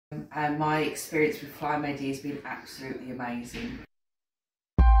and my experience with Flymedi has been absolutely amazing.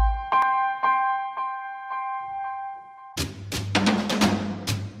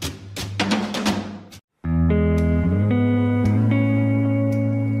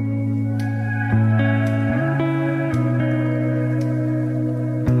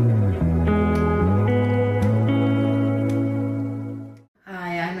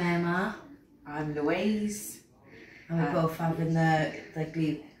 Hi, I'm Emma. I'm Louise. And we're both having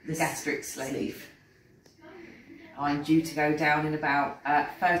the gastric sleeve. I'm due to go down in about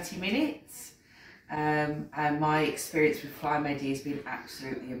 30 minutes, and my experience with Flymedi has been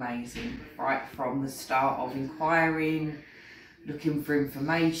absolutely amazing, right from the start of inquiring, looking for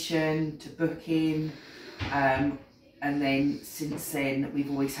information, to booking, and then since then we've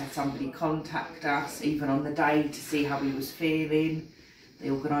always had somebody contact us, even on the day, to see how we was feeling. They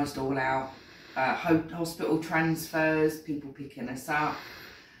organised all our hospital transfers, people picking us up.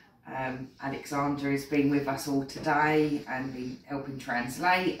 Alexandra has been with us all today and been helping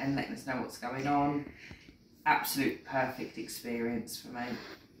translate and letting us know what's going on. Absolute perfect experience for me.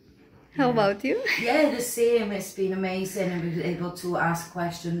 How about you? Yeah, the same. It's been amazing, and we were able to ask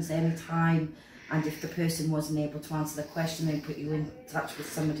questions anytime. And if the person wasn't able to answer the question, they put you in touch with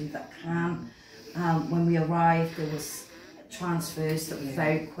somebody that can. When we arrived, there was transfers that were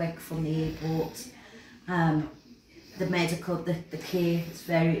very quick from the airport. The medical, the care is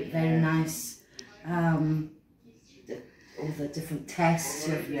very, very nice. All the different tests,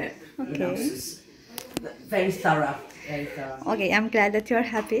 Okay. you know, very thorough, very thorough. Okay, I'm glad that you are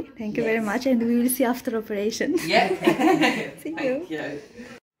happy. Thank you very much, and we will see after operation. Yeah. See you. Thank you.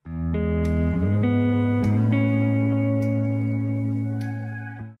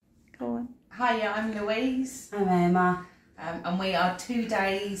 Go on. Hiya, I'm Louise. I'm Emma. And we are 2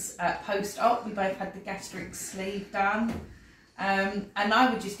 days post-op. We both had the gastric sleeve done. And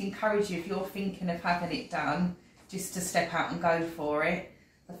I would just encourage you, if you're thinking of having it done, just to step out and go for it.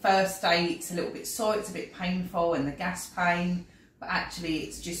 The first day it's a little bit sore, it's a bit painful, and the gas pain, but actually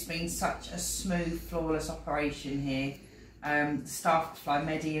it's just been such a smooth, flawless operation here. The staff at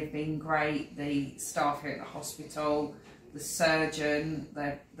Flymedi have been great, the staff here at the hospital, the surgeon,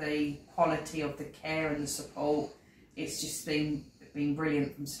 the quality of the care and the support. It's just been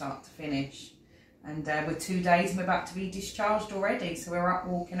brilliant from start to finish. And we're 2 days and we're about to be discharged already. So we're up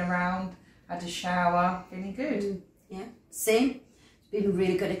walking around, had a shower, feeling good. Yeah, same. It's been a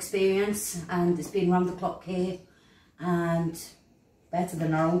really good experience, and it's been round the clock care and better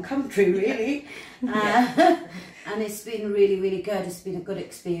than our own country, really. And it's been really, really good. It's been a good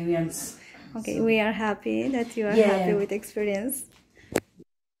experience. Okay, we are happy that you are Yeah. happy with the experience.